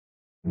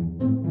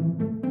Welcome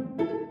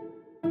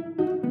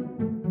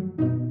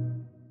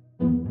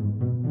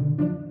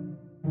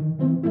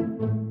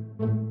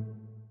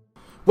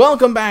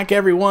back,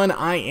 everyone.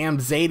 I am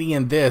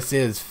Zadian. This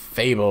is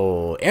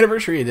Fable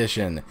Anniversary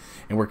Edition,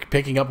 and we're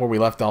picking up where we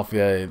left off.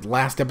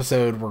 Last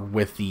episode, we're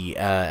with the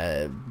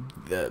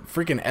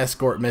freaking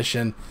escort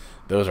mission.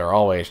 Those are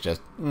always just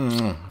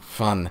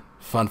fun.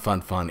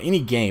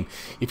 Any game.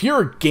 If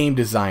you're a game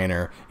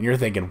designer and you're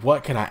thinking,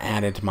 what can I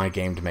add into my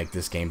game to make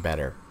this game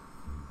better?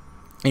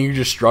 And you're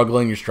just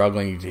struggling, you're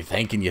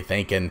thinking, you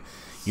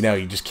know,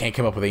 you just can't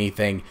come up with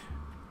anything.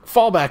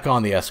 Fall back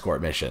on the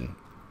escort mission.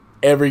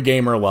 Every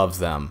gamer loves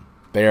them.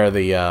 They are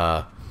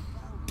the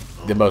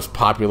most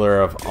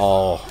popular of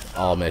all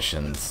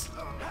missions.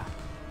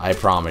 I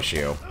promise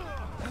you.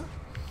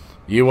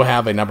 You will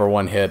have a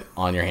 #1 hit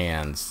on your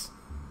hands.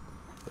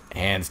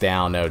 Hands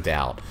down, no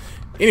doubt.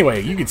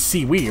 Anyway, you can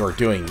see we are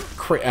doing...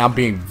 I'm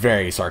being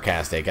very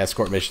sarcastic.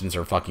 Escort missions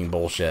are fucking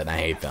bullshit, and I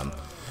hate them.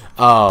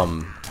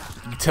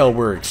 You can tell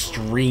we're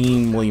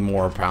extremely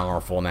more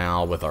powerful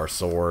now with our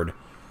sword.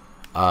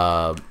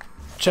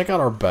 Check out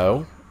our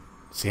bow.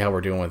 See how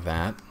we're doing with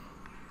that.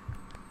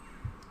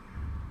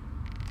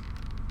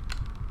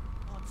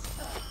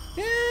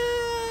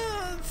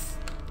 Yes.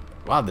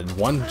 Wow, did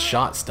one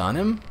shot stun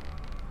him?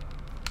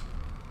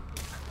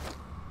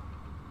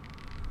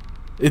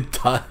 It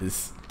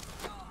does.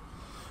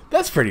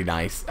 That's pretty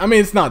nice. I mean,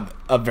 it's not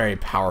a very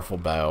powerful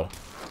bow.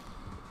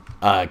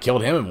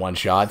 Killed him in one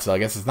shot, so I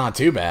guess it's not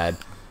too bad.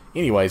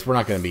 Anyways, we're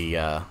not going to be...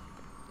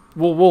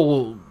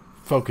 We'll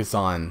focus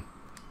on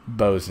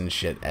bows and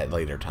shit at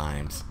later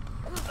times.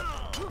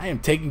 I am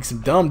taking some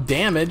dumb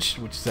damage,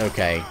 which is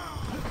okay.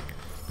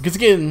 Because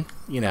again,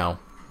 you know,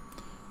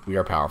 we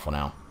are powerful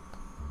now.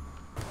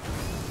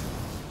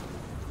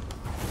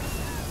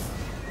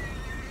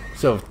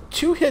 So if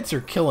 2 hits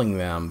are killing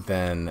them,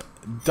 then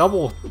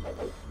double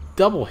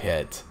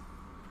hit,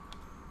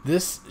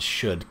 this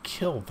should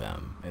kill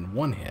them in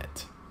 1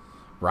 hit.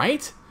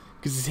 Right?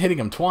 Because he's hitting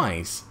them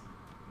twice.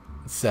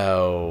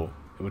 So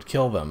it would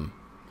kill them.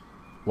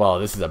 Well,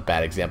 this is a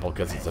bad example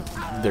because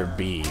they're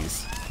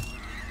bees.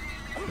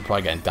 They're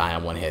probably going to die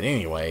on 1 hit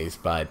anyways,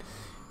 but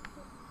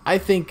I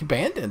think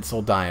bandits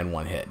will die in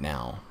 1 hit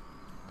now.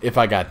 If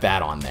I got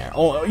that on there.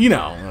 Oh, you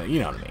know what I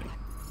mean.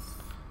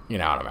 You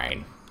know what I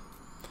mean.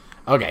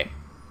 Okay.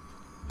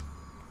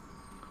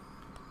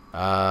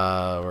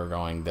 We're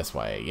going this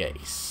way.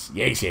 Yes.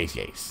 Yes.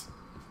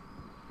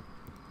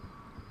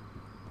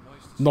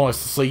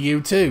 Nice to see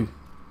you too.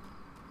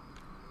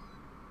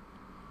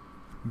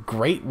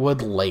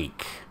 Greatwood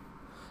Lake.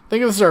 I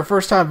think this is our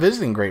first time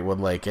visiting Greatwood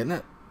Lake, isn't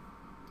it?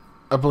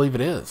 I believe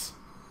it is.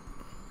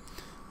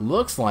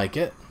 Looks like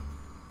it.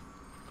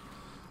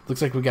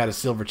 Looks like we got a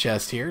silver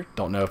chest here.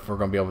 Don't know if we're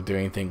going to be able to do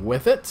anything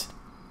with it.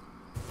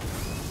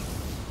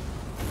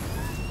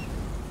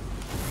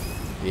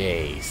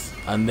 Yes.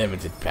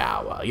 Unlimited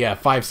power. Yeah,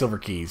 5 silver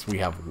keys. We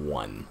have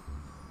 1.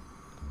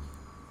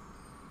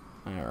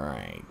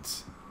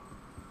 Alright.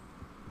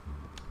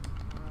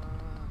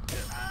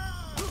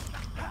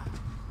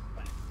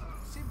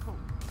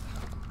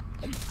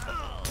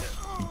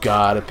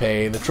 Gotta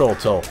pay the troll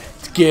toll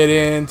to get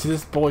into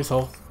this boy's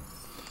hole.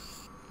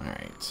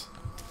 Alright.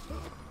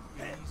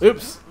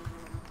 Oops.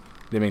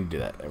 Didn't mean to do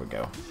that. There we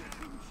go.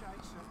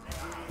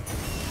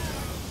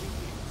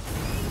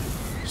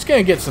 Just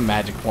gonna get some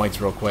magic points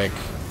real quick.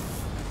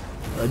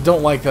 I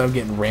don't like that I'm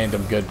getting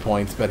random good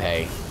points, but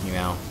hey, you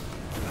know.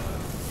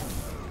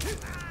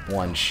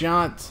 1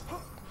 shot.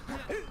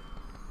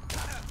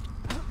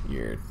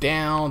 You're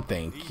down.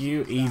 Thank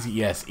you. Easy.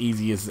 Yes,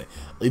 easy as...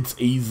 It's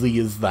easy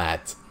as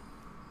that.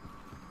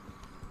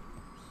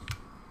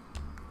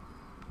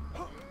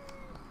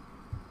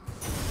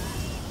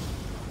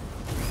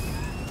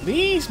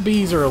 These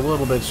bees are a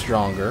little bit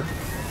stronger.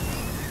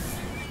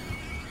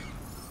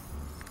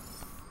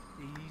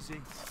 Easy.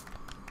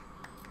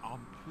 I'm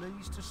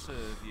pleased to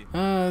serve you.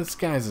 This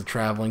guy's a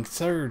traveling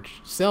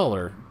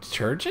seller.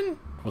 Surgeon?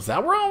 Was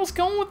that where I was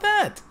going with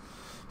that?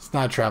 It's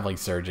not a traveling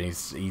surgeon.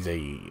 He's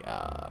he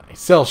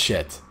sells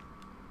shit.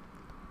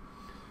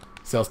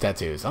 Sells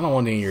tattoos. I don't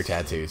want any of your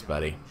tattoos,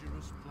 buddy.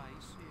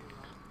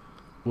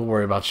 We'll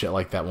worry about shit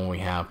like that when we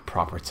have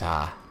property.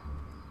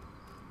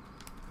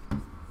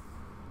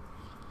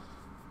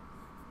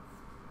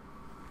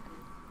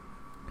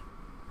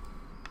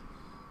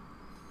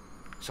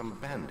 Some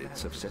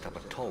bandits have set up a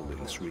toll in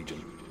this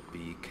region.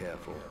 Be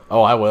careful.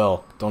 Oh, I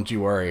will. Don't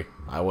you worry.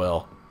 I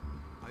will.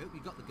 I hope you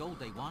got the gold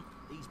they want.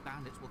 These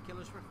bandits will kill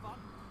us for fun.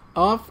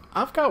 Oh,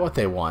 I've got what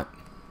they want.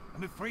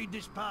 I'm afraid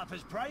this path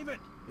is private.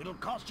 It'll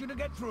cost you to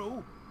get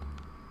through.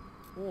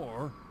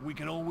 Or we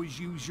can always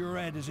use your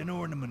head as an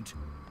ornament.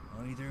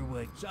 Either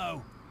way.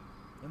 So,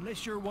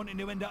 unless you're wanting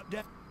to end up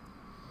dead.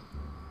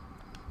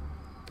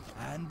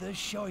 And the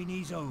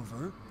shiny's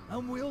over,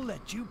 and we'll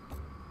let you...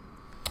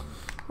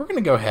 We're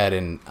going to go ahead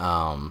and,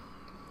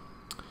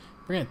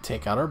 we're going to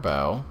take out our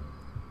bow.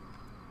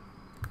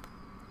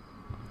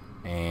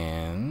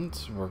 And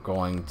we're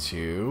going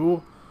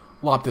to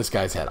lop this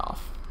guy's head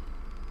off.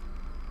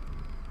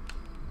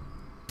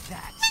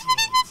 That's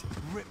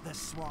rip the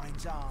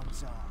swine's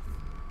arms off.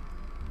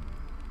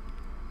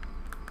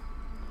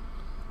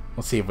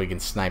 Let's see if we can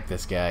snipe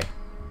this guy.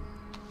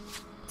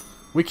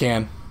 We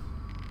can.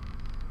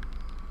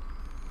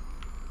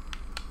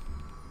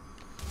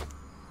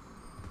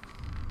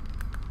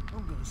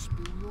 I'm gonna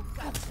spill your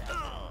guts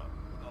out.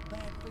 I've got a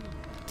bad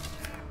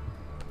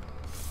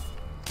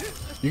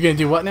feeling. You're gonna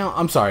do what now?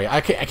 I'm sorry,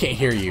 I can't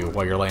hear you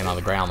while you're laying on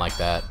the ground like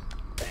that.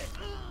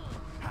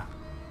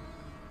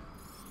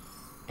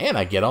 And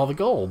I get all the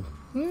gold.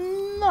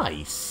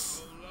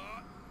 Nice.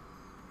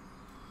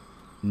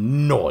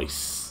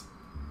 Nice.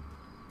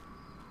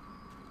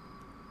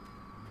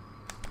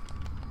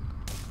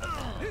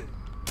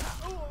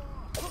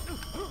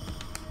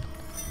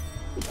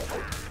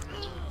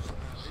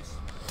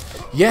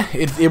 Yeah,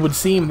 it would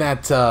seem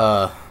that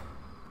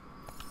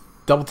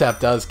double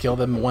tap does kill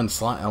them one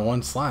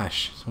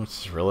slash, which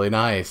is really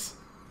nice.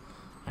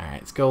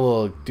 Alright, let's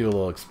go do a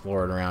little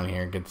exploring around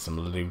here, get some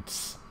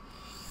loots.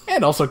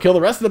 And also kill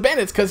the rest of the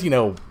bandits, because, you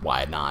know,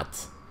 why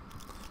not?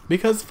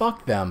 Because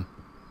fuck them.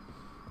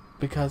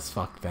 Because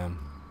fuck them.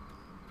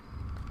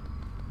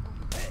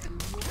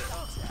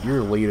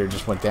 Your leader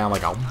just went down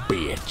like a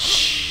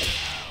bitch.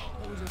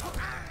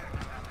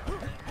 You are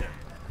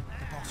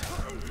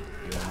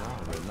now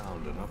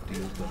renowned enough to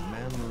use the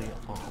manly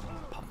arm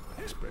pump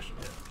expression.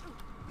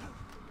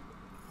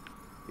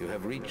 You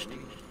have reached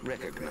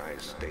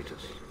recognized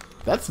status.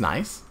 That's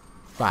nice.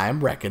 I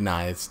am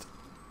recognized.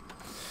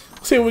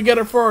 See what we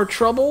get for our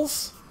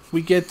troubles.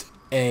 We get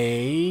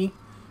a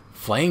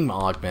flame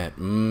augment.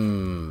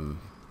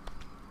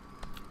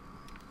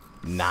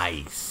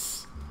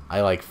 Nice.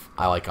 I like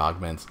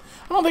augments.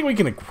 I don't think we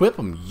can equip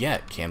them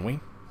yet, can we?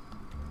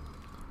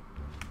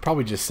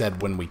 Probably just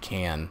said when we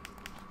can.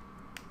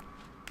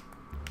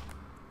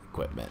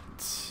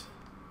 Equipment.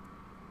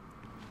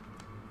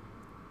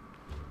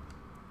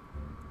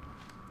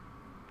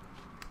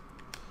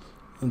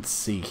 Let's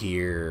see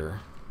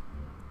here.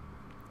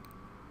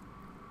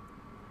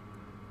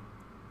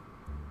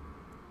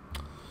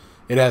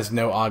 It has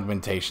no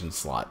augmentation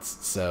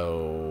slots,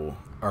 so...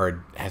 Or it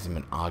hasn't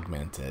been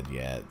augmented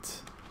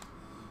yet.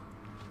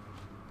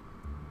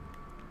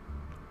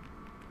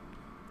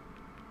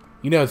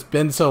 You know, it's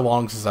been so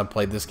long since I've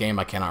played this game,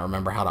 I cannot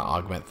remember how to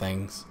augment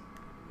things.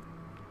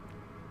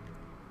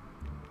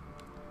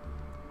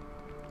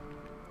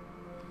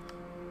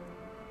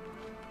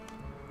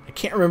 I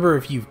can't remember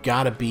if you've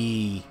got to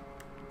be...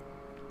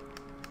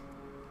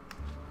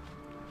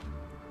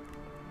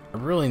 I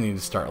really need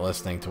to start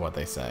listening to what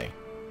they say.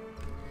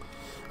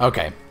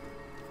 Okay.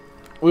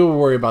 We will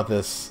worry about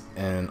this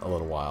in a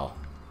little while.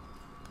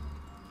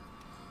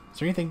 Is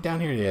there anything down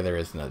here? Yeah, there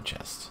is another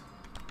chest.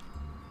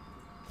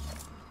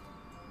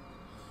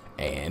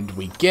 And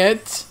we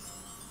get...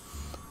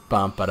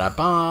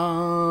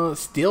 Bum-ba-da-ba,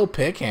 steel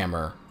pick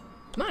hammer.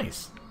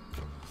 Nice.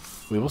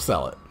 We will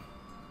sell it.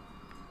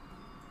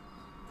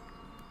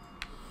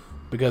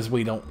 Because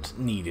we don't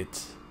need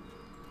it.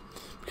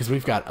 Because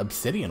we've got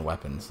obsidian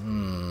weapons.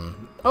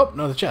 Oh,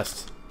 no, the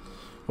chest.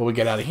 What we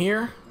get out of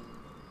here?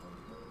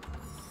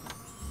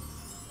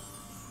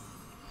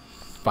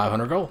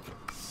 500 gold.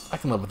 I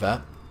can live with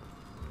that.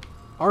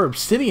 Our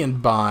obsidian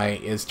buy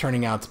is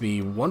turning out to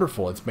be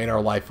wonderful. It's made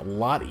our life a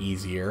lot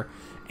easier.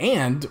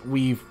 And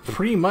we've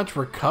pretty much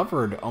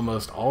recovered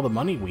almost all the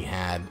money we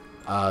had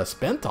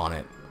spent on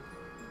it.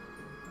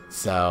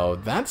 So,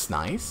 that's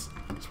nice.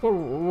 So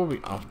what we...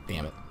 Oh,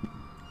 damn it.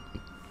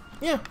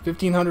 Yeah,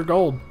 1,500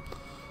 gold.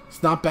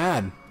 It's not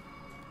bad.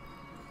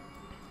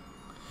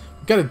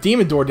 We've got a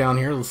demon door down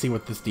here. Let's see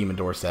what this demon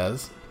door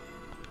says.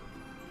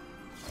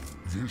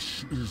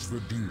 This is the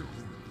deal.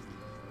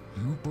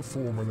 You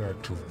perform an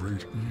act of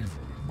great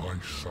evil in my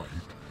sight,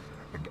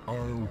 and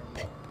I'll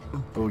pop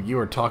open. Oh, you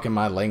are talking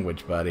my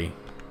language, buddy.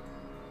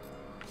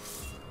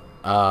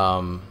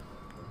 I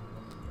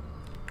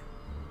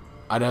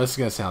know this is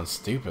gonna sound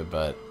stupid,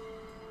 but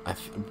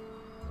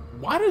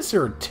why is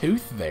there a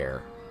tooth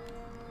there?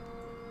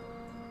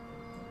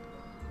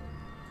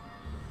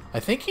 I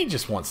think he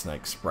just wants an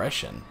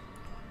expression.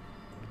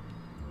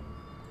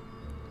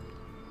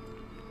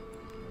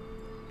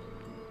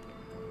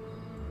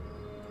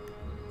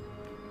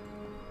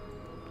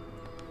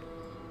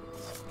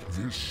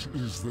 This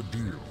is the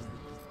deal.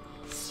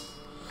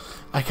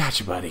 I got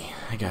you, buddy.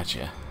 I got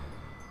you.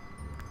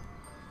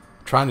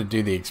 Trying to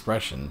do the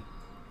expression.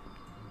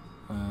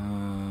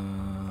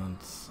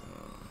 Let's see.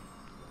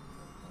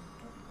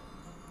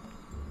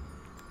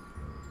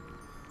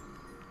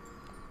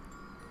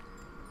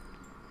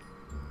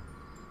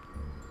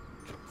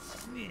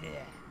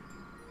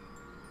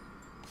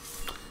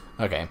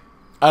 Okay.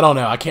 I don't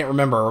know. I can't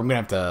remember. I'm gonna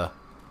have to...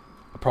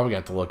 I'll probably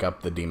have to look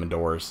up the demon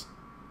doors.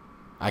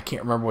 I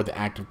can't remember what the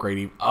act of great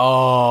evil...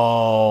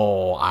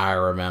 Oh, I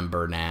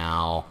remember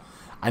now.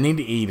 I need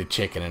to eat a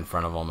chicken in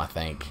front of them, I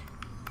think.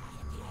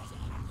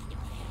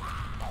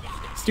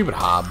 Stupid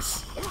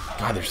hobs.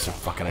 God, they're so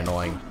fucking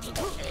annoying.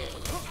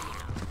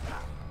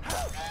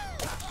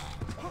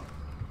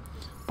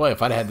 Boy,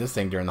 if I'd had this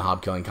thing during the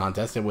hob killing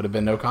contest, it would have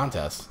been no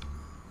contest.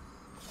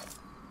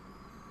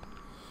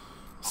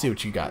 see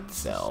what you got to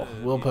sell.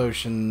 Will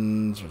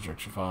potions,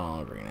 resurrection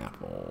file, green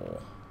apple.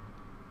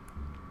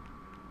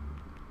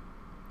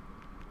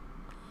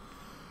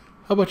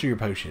 How much are your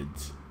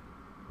potions?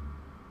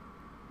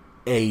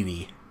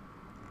 80.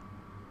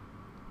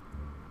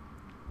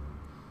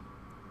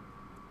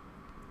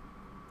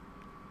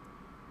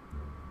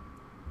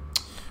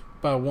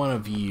 Buy one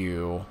of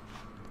you,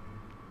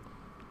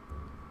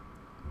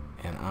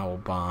 and I will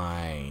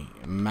buy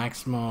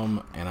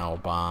maximum, and I'll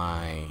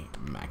buy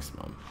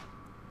maximum.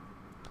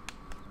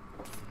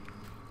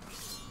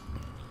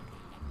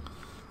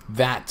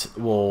 That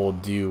will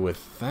do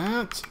with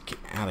that. Get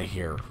out of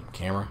here,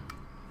 camera.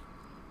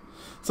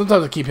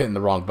 Sometimes I keep hitting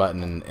the wrong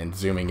button and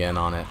zooming in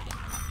on it.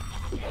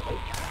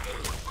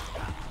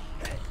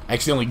 I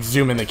accidentally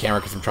zoom in the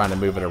camera because I'm trying to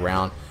move it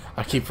around.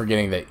 I keep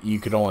forgetting that you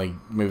could only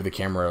move the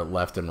camera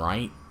left and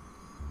right.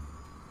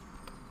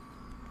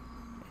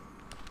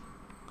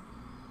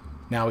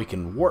 Now we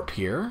can warp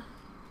here.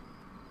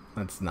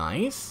 That's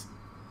nice.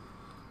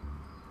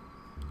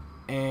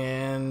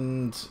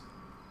 And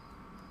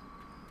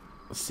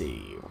let's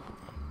see.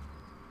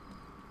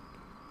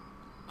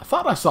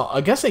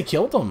 I guess they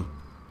killed him.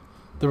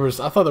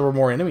 I thought there were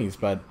more enemies,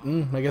 but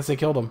I guess they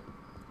killed him.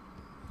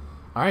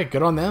 Alright,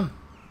 good on them.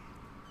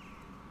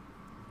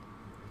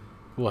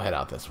 We'll head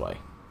out this way.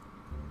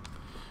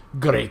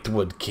 Great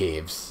Wood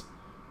Caves.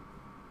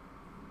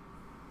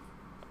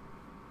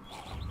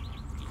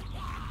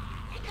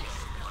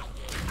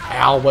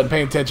 Ow, wasn't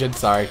paying attention,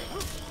 sorry.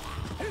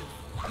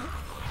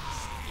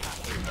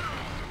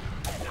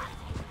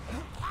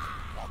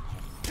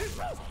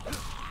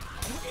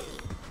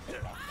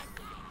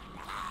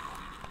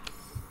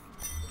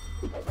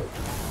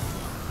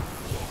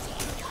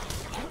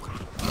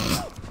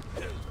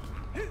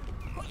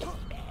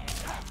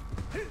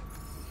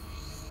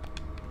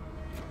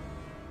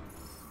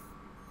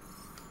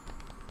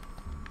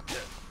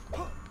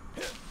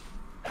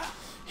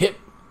 Hip,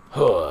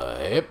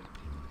 hip.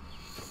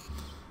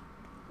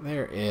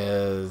 There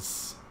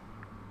is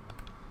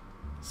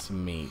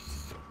some meat.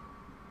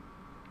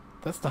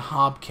 That's the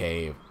Hob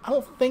Cave. I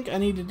don't think I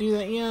need to do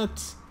that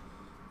yet.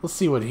 Let's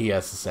see what he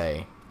has to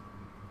say.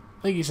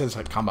 I think he says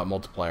like combat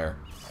multiplier.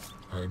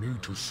 I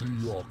need to see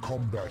your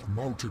combat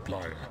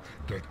multiplier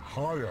get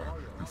higher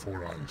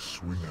before I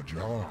swing a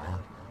jar.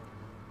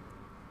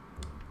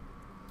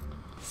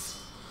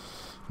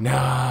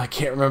 Nah, I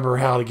can't remember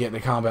how to get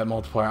into combat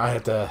multiplier. I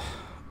have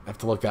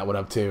to look that one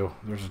up too.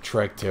 There's a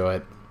trick to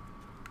it.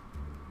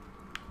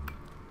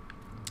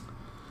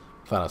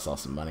 Thought I saw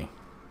some money.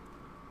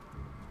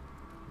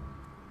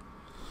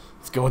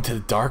 Let's go into the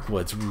dark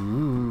woods.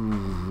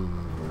 Ooh.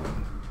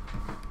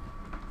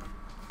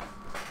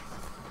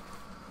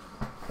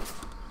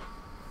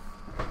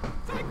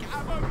 Thank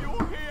Ammo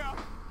you're here.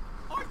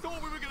 I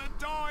thought we were going to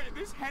die in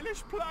this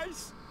hellish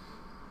place.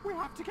 We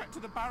have to get to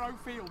the Barrow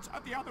Fields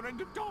at the other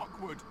end of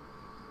Darkwood.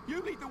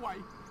 You lead the way.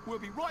 We'll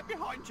be right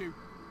behind you.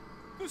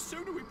 The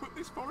sooner we put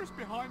this forest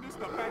behind us,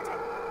 the better.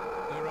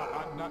 There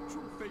are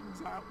unnatural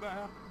things out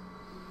there.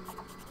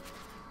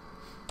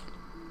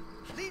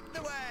 Lead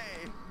the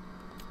way!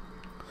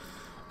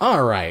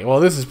 Alright, well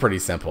this is pretty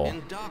simple.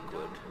 In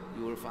Darkwood,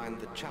 you will find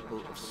the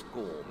Chapel of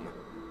Scorn.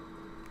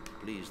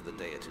 Please the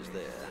deities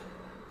there,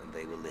 and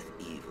they will let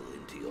evil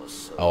into your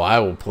soul. Oh, I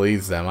will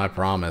please them, I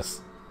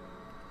promise.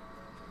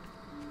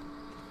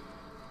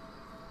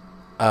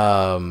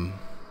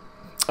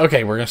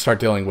 Okay, we're gonna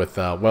start dealing with,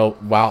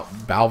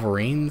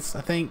 Balverines,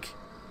 I think.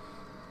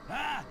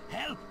 Ah,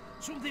 help!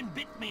 Something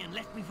bit me and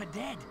left me for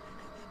dead.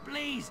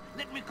 Please,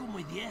 let me come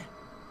with you.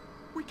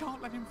 We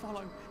can't let him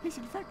follow. He's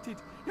infected.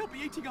 He'll be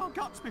eating our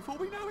guts before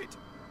we know it.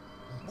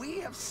 We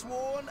have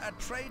sworn a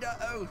traitor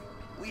oath.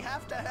 We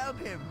have to help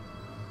him.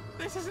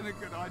 This isn't a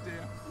good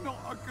idea. Not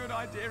a good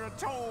idea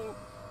at all.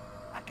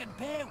 I can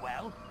bear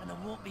well, and there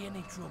won't be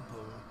any trouble.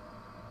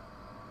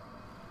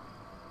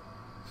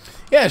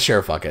 Yeah,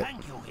 sure, fuck it.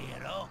 Thank you,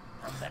 hero.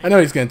 I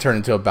know he's gonna turn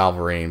into a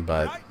Balverine,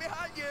 but Right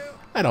behind you.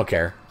 I don't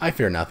care. I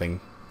fear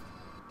nothing.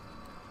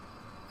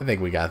 I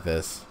think we got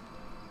this.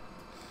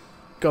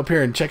 Go up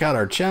here and check out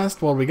our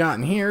chest. What we got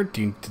in here?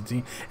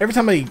 Every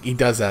time he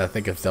does that, I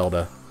think of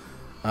Zelda.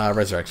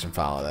 Resurrection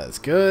File. That's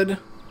good.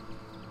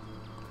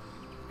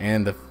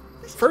 And the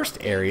first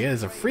area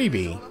is a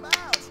freebie.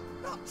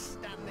 Not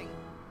standing.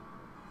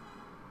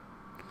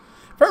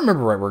 If I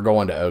remember right, we're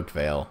going to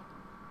Oakvale.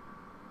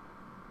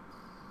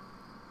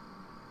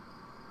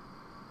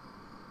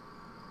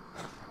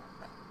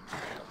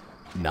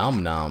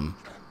 Nom nom.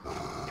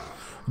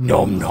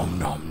 Nom nom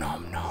nom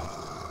nom nom.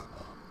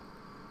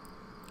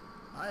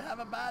 I have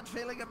a bad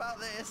feeling about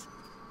this.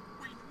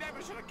 We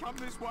never should have come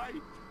this way.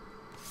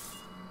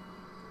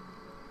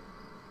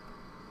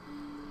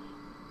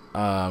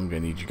 I'm gonna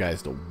need you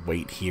guys to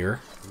wait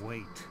here.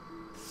 Wait.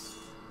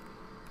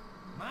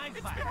 My It's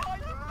fire.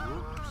 behind you.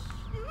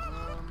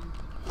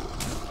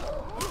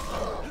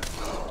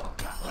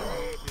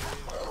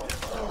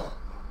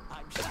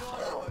 I'm sure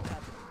it won't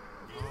happen.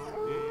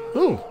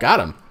 Ooh, got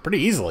him. Pretty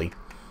easily.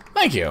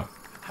 Thank you.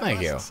 Thank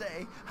I you. must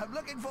say, I'm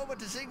looking forward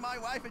to seeing my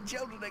wife and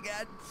children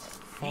again.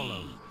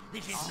 Follow.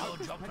 This is no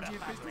job for a Plenty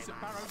of business family at man.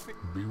 Barrow Fields.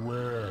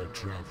 Beware,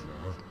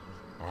 traveler.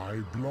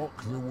 I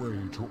block the way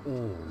to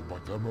all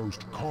but the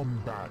most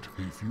combat.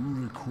 If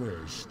you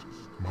request,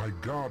 my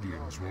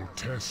guardians will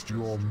test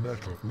your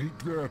mettle. Meet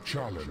their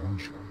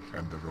challenge,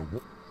 and the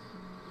reward.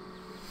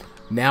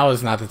 Now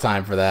is not the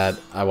time for that.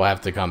 I will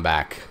have to come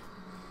back.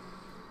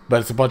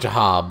 But it's a bunch of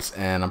hobs,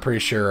 and I'm pretty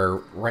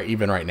sure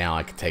even right now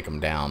I could take them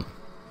down.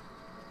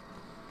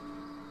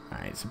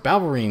 Alright, so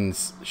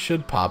Balverines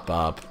should pop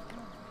up.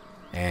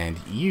 And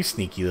you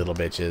sneaky little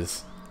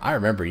bitches. I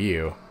remember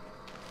you.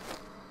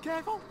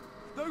 Careful!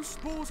 Those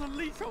spores are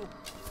lethal!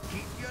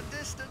 Keep your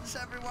distance,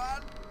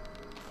 everyone.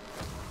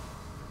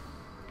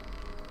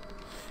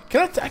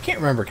 I can't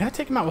remember. Can I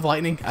take him out with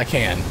lightning? I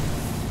can.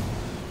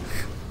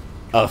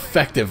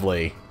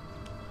 Effectively.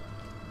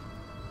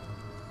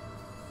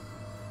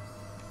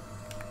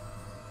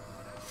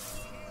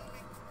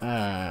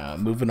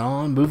 Moving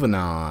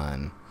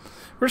on.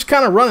 We're just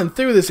kind of running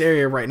through this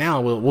area right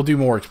now. We'll do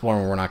more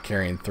exploring when we're not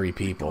carrying 3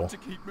 people. To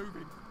keep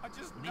moving. I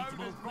just We know need to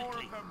there's move more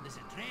quickly. of them. There's a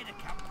trader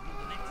camp through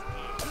the next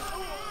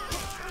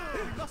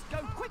gate. We must go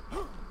quick!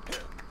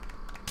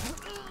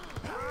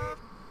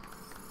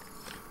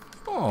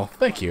 Oh,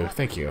 thank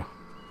you.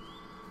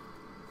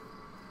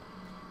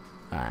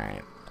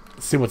 Alright.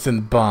 Let's see what's in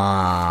the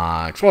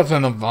box. What's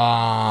in the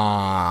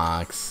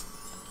box?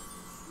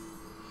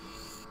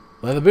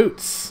 Leather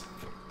boots.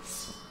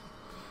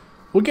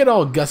 We'll get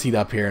all gussied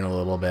up here in a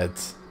little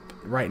bit.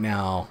 Right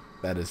now,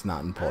 that is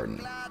not important.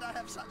 Glad I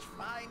have such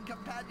fine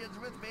companions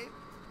with me.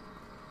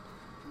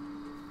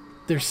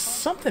 There's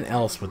something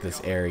else with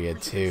this area,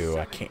 too.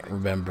 I can't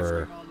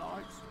remember. Our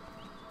lives.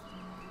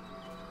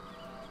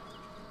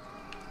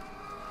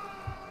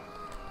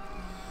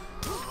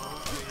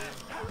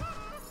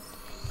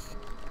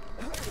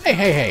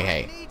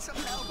 Hey. Need some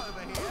help over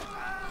here.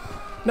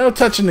 No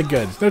touching the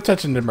goods. No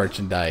touching the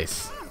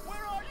merchandise. Where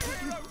are you,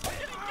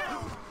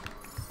 hero?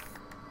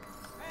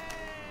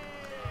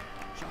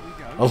 Shall we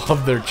go? I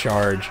love their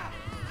charge.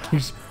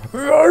 He's... I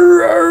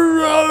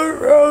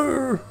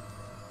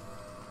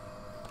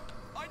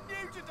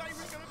knew today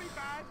was gonna be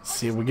bad.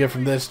 See what we get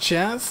from this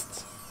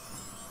chest.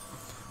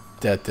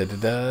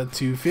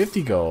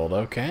 250 gold.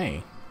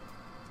 Okay.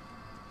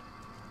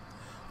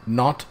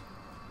 Not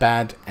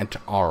bad at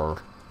all.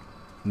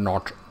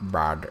 Not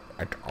bad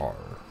at all.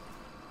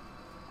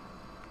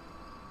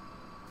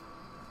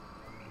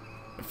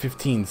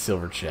 15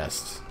 silver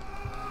chests.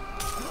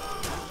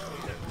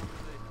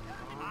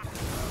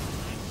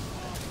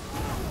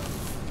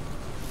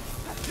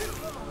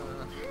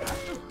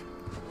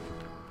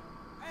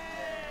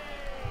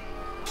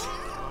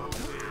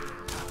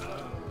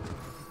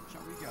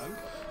 Shall we go?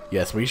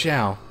 Yes, we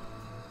shall.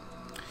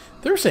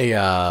 There's a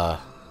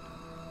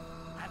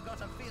I've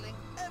got a feeling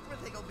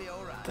everything will be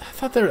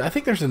alright. I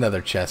think there's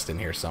another chest in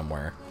here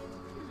somewhere.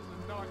 This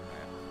is a nightmare.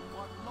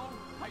 One long,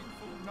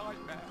 painful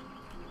nightmare.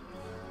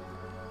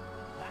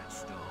 That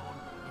stone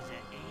is an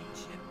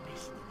ancient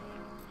mystery.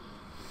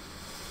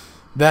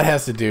 That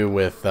has to do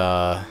with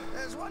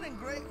There's one in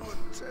Greatwood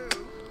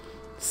too.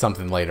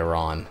 something later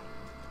on.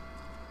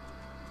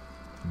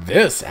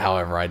 This,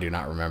 however, I do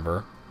not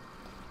remember.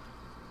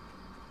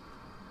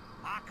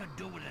 I could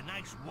do with a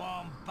nice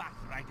warm bath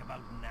right about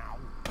now.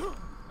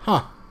 Huh.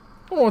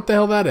 I don't know what the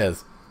hell that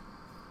is.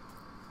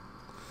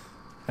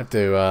 Have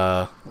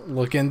to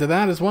look into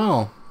that as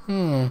well. I've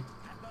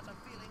got a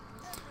feeling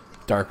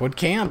everything. Darkwood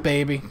Camp,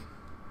 baby.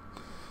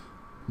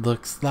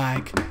 Looks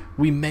like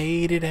we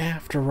made it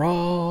after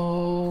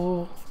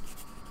all.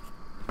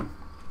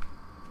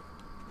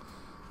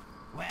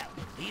 Well,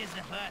 here's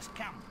the first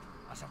camp.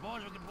 I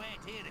suppose we could wait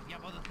here if you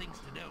have other things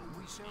to do.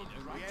 We shall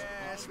do, right?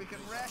 Yes, we can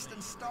rest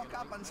and stock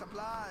up on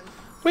supplies.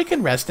 We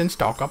can rest and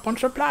stock up on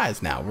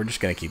supplies now. We're just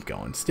going to keep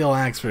going. Steel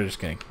axe, we're just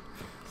going to...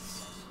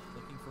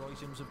 Looking for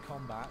items of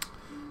combat.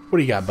 What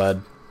do you got,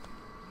 bud?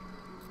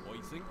 I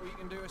think we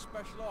can do a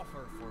special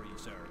offer for you,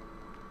 sir.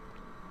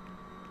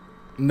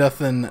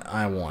 Nothing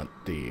I want,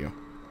 do you?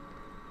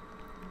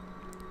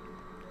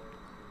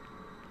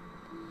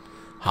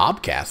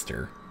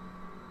 Hobcaster.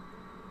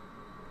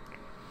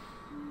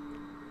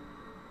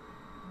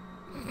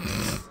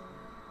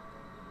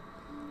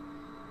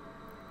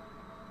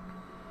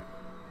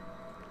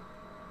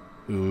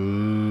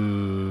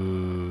 Ooh.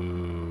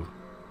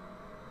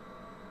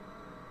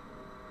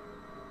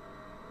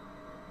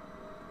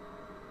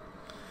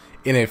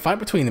 In a fight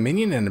between a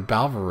minion and a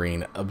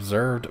Balverine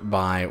observed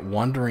by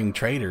wandering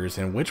traders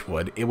in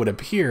Witchwood, it would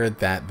appear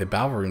that the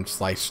Balverine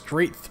sliced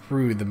straight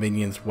through the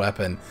minion's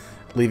weapon,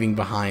 leaving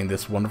behind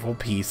this wonderful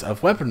piece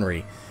of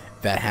weaponry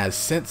that has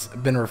since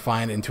been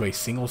refined into a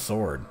single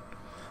sword.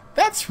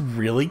 That's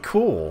really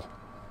cool.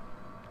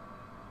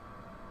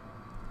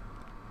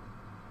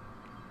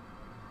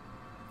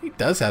 He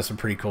does have some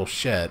pretty cool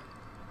shit.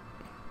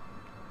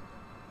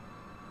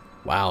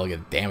 Wow, look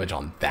at the damage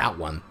on that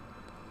one.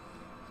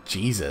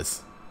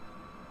 Jesus.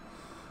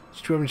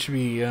 Each weapon should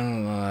be, I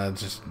don't know,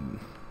 just...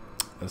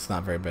 That's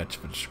not very much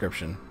of a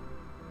description.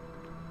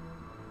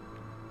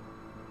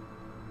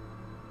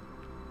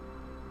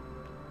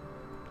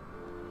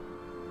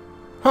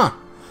 Huh.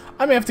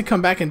 I may have to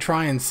come back and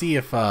try and see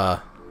if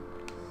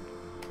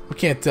we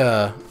can't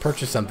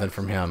purchase something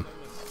from him.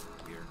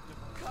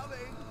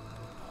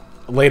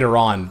 Later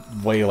on,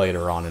 way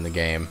later on in the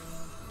game.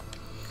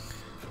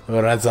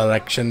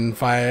 Resurrection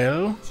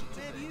file.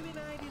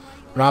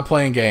 We're not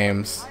playing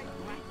games.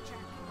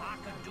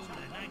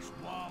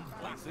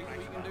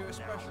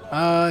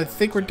 I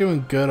think we're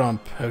doing good on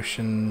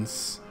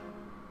potions.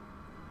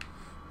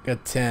 We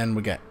got 10,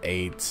 we got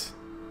 8.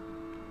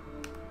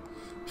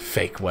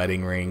 Fake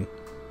wedding ring.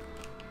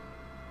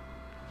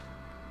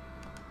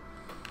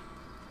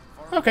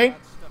 Okay.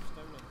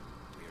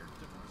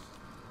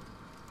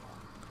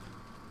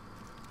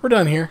 We're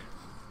done here.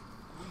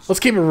 Let's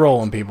keep it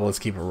rolling, people. Let's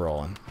keep it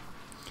rolling.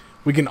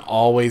 We can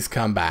always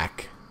come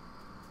back.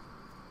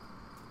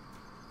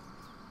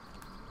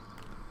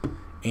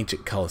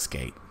 Ancient Cullis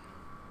Gate.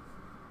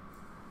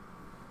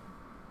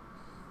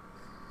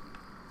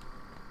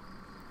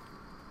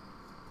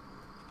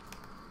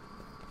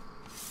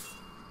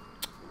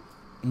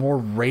 More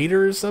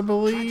raiders, I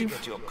believe. Try to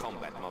get your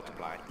combat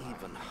multiplier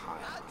even higher.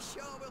 I'm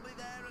sure we'll be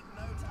there in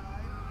no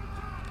time.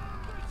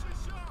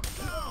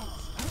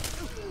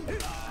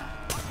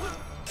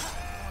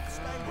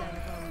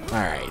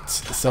 Alright,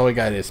 so we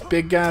got this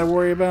big guy to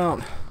worry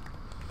about.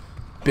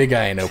 Big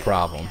guy ain't no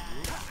problem.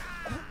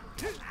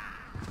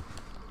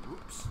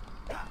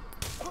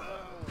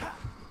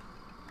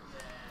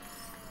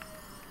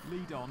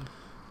 Lead on.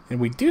 And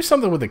we do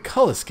something with the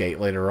Cullis Gate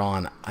later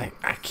on. I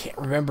can't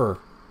remember.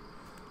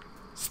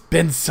 It's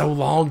been so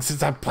long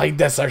since I played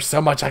this. There's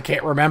so much I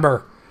can't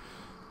remember.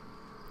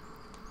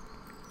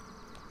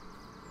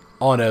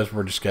 All I know is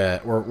we're just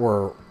gonna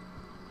we're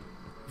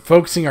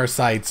focusing our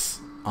sights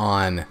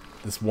on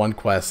this one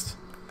quest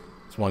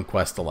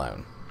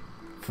alone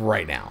for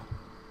right now.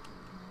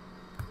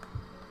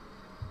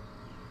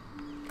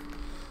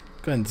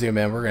 Go ahead and zoom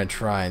in. We're gonna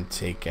try and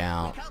take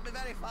out. Can't be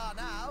very far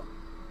now.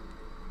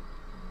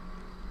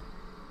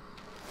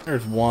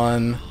 There's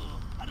one.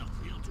 I don't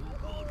feel too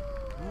good.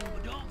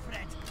 But don't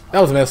fret. That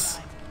was a miss.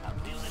 I'm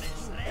feeling it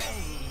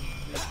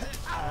straight.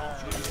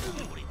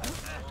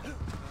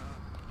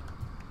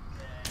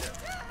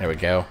 There we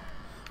go.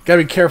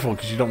 Gotta be careful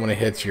because you don't want to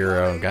hit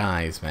your own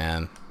guys,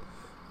 man.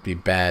 Be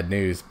bad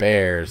news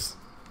bears.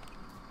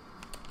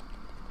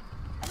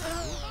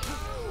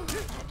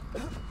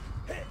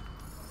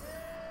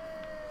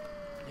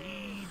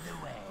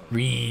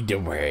 Lead the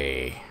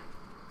way.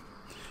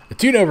 I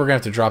do know we're gonna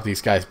have to drop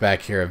these guys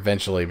back here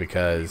eventually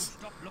because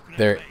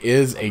there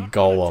is a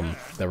golem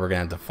that we're gonna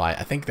have to fight.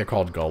 I think they're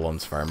called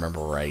golems if I remember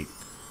right.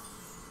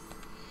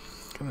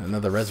 Got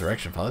another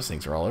resurrection file. Those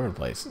things are all over the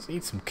place. Let's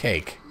eat some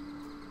cake.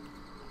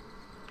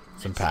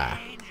 Some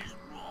pie.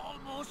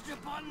 Almost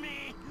upon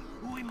me.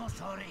 We must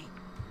hurry.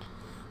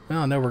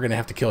 Well, no, we're gonna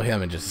have to kill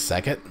him in just a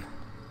second.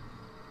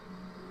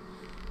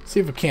 See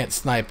if we can't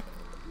snipe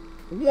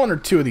one or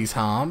two of these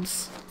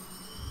hobs.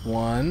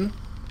 1,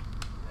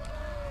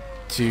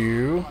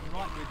 2,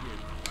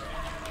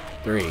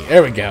 3.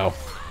 There we go.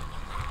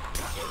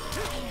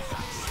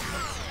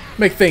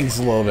 Make things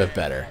a little bit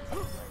better.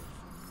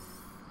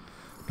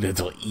 A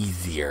little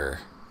easier.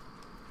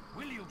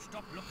 Will you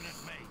stop looking at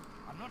me?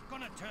 I'm not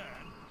gonna turn.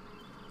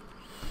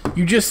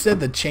 You just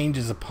said the change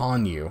is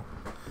upon you.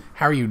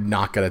 How are you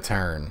not gonna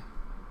turn?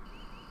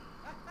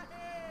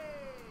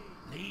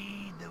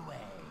 Lead the way.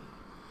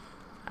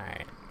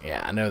 Alright.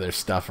 Yeah, I know there's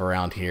stuff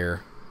around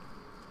here.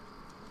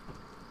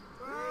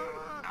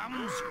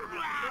 I'm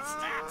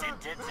starting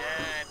to turn.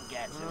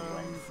 Get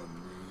away from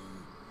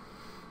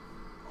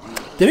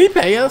me. Did he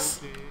pay us?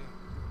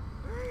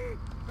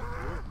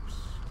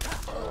 I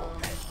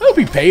hope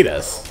he paid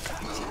us.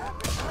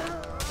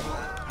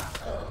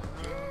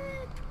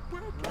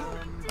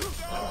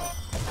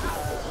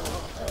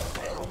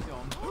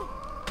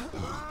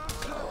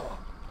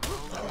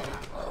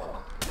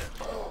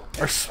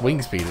 Our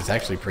swing speed is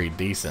actually pretty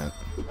decent.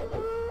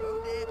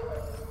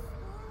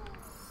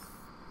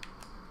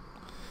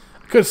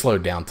 I could have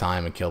slowed down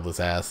time and killed his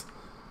ass.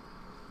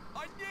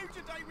 I knew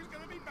today was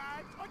going to be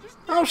bad. I just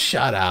Oh,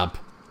 shut up.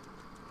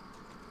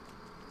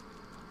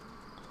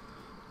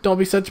 Don't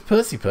be such a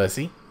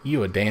pussy.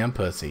 You a damn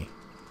pussy.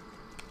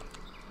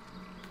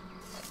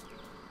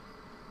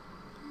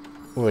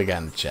 What do we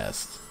got in the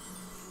chest?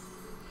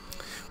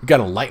 We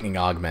got a lightning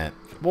augment.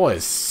 Boy,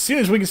 as soon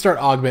as we can start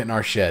augmenting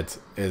our shit,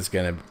 it's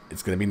gonna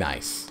be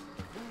nice.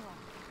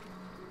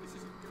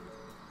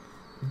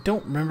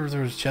 Don't remember if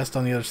there was a chest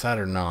on the other side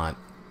or not.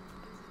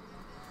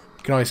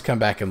 You can always come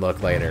back and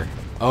look later.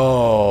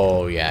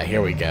 Oh yeah,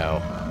 here we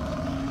go.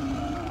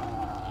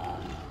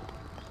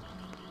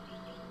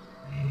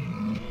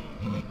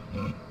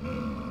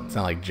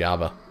 Sound like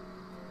Jabba.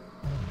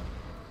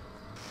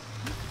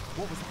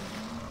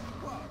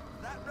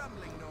 That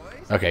rumbling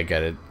noise. Okay,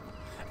 good. It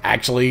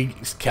actually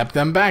kept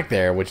them back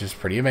there, which is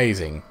pretty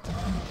amazing.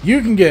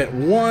 You can get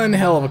one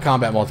hell of a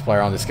combat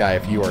multiplier on this guy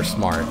if you are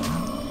smart.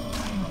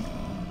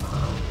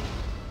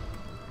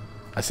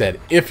 I said,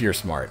 if you're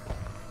smart.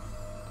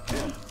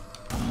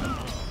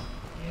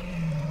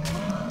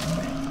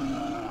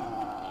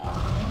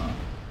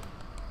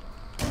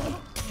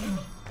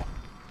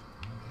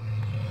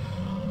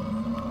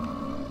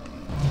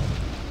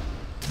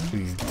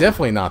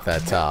 Definitely not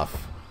that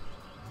tough.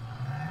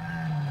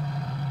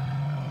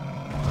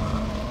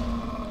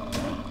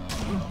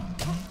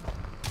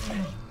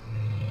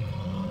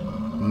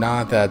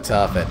 Not that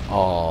tough at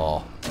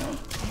all.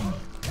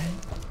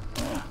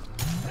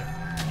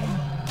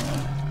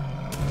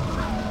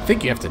 I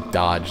think you have to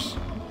dodge.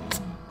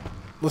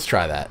 Let's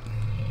try that.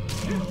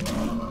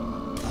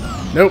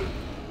 Nope.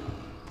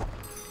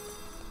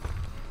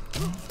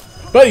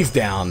 But he's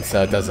down,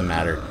 so it doesn't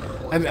matter.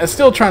 I'm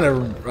still trying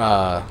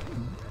to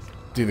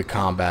do the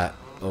combat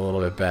a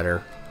little bit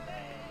better.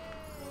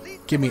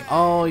 Give me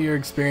all your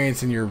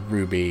experience in your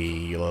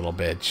ruby, you little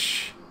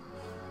bitch.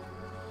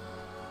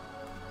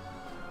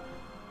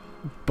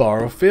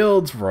 Borrow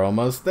Fields, we're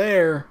almost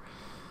there.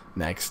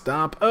 Next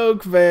stop,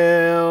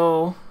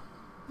 Oakvale.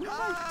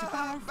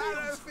 Barrow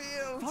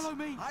Fields! Follow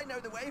me. I know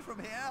the way from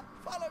here.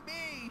 Follow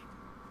me.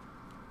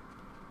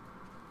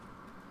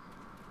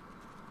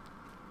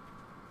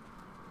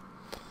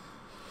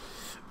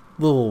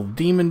 Little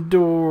demon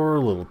door,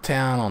 little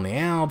town on the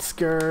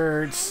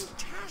outskirts.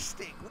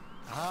 Fantastic.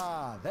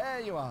 Ah, there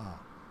you are.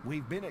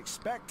 We've been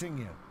expecting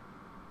you.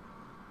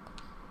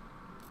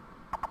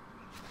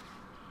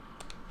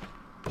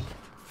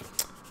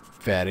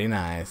 Very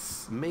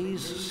nice.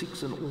 Maze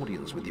seeks an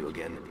audience with you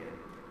again.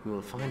 You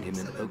will find him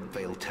in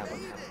Oakvale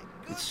Tavern.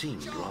 It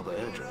seemed rather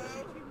urgent.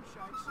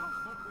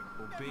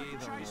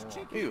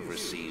 You've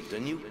received a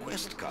new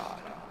quest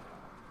card.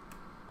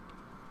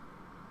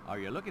 Are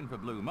you looking for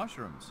blue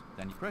mushrooms?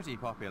 Then you're pretty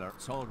popular.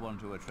 Sold one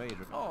to a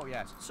trader. Oh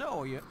yes,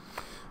 so are you.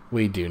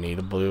 We do need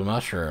a blue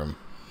mushroom.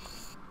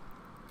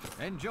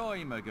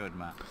 Enjoy, my good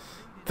man.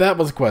 That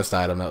was a quest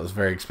item. That was a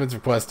very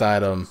expensive quest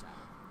item,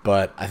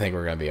 but I think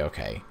we're going to be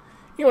okay.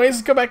 Anyways,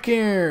 let's go back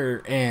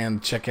here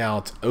and check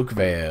out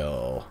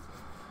Oakvale.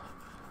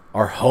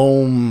 Our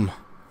home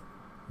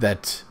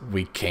that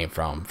we came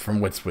from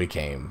whence we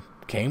came.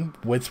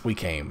 Whence we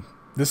came.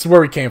 This is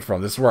where we came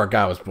from. This is where our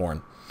guy was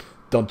born.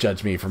 Don't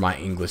judge me for my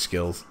English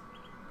skills.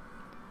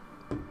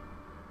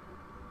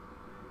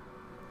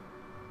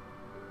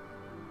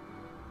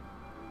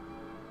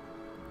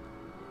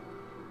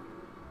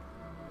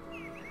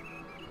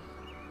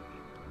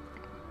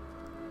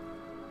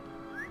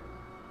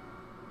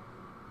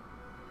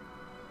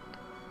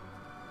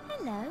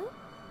 Hello,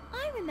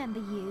 I remember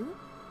you.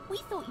 We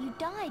thought you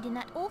died in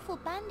that awful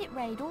bandit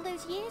raid all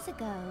those years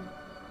ago.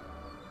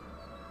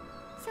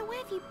 So where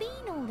have you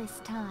been all this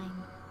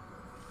time?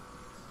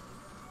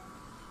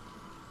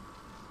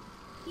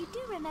 You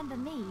do remember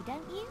me,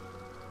 don't you?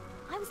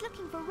 I was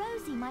looking for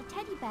Rosie, my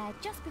teddy bear,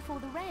 just before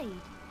the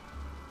raid.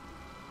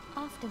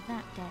 After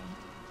that day,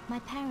 my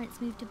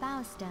parents moved to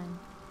Bowerstone,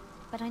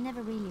 but I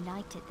never really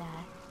liked it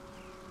there.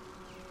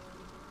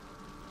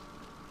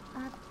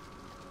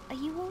 Are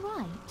you all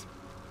right?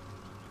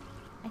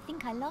 I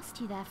think I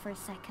lost you there for a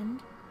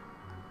second.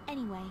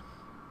 Anyway,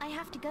 I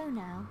have to go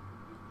now,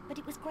 but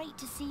it was great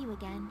to see you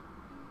again.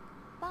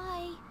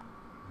 Bye.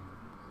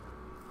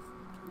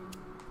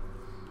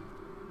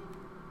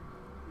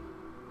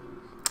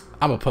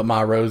 I'm gonna put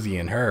my Rosie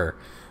in her.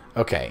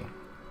 Okay,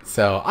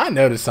 so I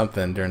noticed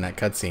something during that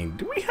cutscene.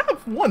 Do we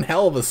have one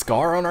hell of a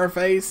scar on our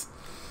face?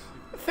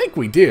 I think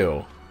we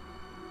do.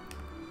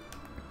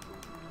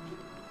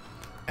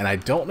 And I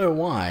don't know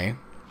why,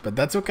 but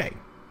that's okay.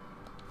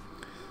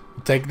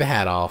 We'll take the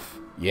hat off.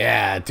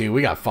 Yeah, dude,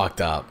 we got fucked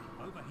up.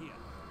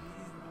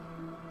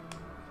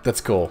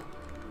 That's cool.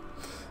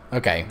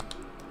 Okay.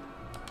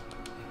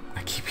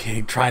 I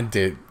keep trying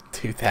to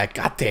do that.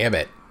 God damn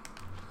it.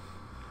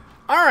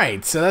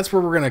 Alright, so that's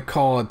where we're going to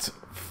call it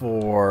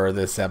for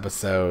this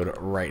episode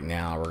right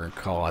now. We're going to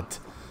call it...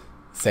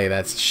 Say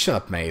that's... Shut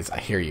up, Maze. I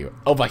hear you.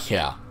 Over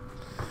here.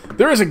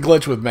 There is a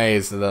glitch with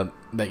Maze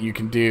that you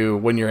can do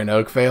when you're in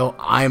Oakvale.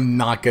 I'm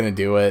not going to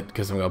do it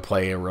because I'm going to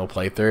play a real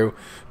playthrough.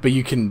 But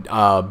you can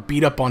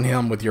beat up on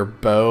him with your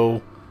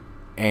bow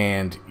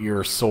and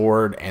your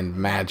sword and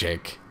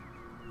magic.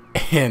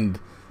 And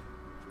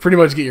pretty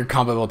much get your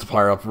combat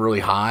multiplier up really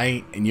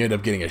high, and you end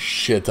up getting a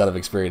shit ton of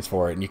experience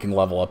for it, and you can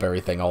level up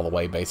everything all the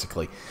way,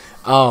 basically.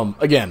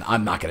 Again,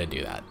 I'm not going to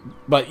do that,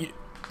 but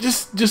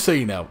just so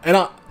you know,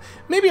 and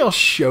maybe I'll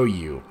show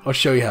you how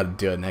to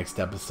do it next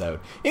episode.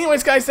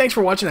 Anyways, guys, thanks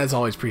for watching. As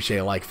always, appreciate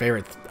a like,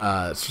 favorite,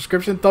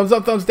 subscription, thumbs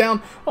up, thumbs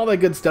down, all that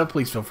good stuff.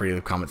 Please feel free to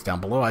leave comments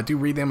down below. I do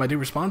read them. I do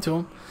respond to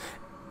them.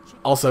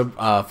 Also,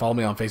 follow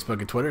me on Facebook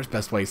and Twitter. It's the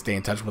best way to stay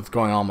in touch with what's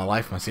going on in my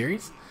life, my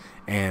series.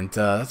 And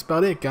that's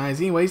about it,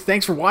 guys. Anyways,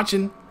 thanks for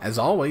watching. As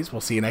always,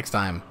 we'll see you next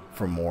time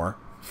for more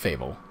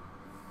Fable.